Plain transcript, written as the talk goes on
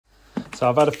So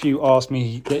I've had a few ask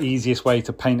me the easiest way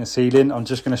to paint a ceiling. I'm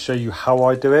just going to show you how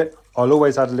I do it. I'll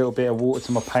always add a little bit of water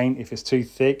to my paint if it's too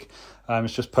thick.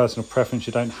 It's just personal preference.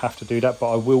 You don't have to do that,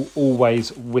 but I will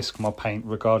always whisk my paint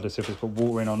regardless if it's put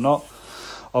water in or not.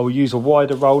 I will use a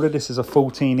wider roller. This is a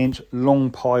 14-inch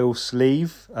long pile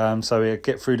sleeve, so it'll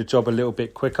get through the job a little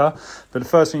bit quicker. But the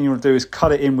first thing you want to do is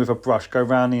cut it in with a brush, go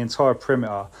around the entire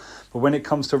perimeter. But when it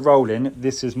comes to rolling,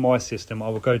 this is my system. I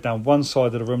will go down one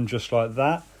side of the room just like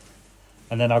that,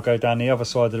 and then I'll go down the other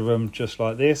side of the room just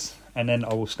like this, and then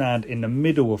I will stand in the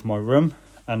middle of my room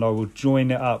and I will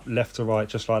join it up left to right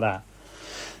just like that.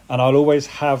 And I'll always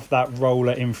have that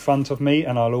roller in front of me,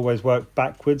 and I'll always work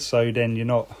backwards, so then you're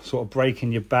not sort of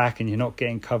breaking your back and you're not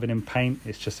getting covered in paint.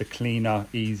 It's just a cleaner,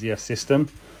 easier system.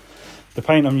 The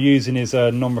paint I'm using is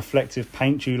a non-reflective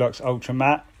paint, Dulux Ultra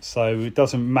Matte, so it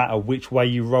doesn't matter which way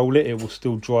you roll it, it will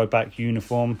still dry back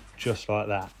uniform just like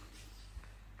that.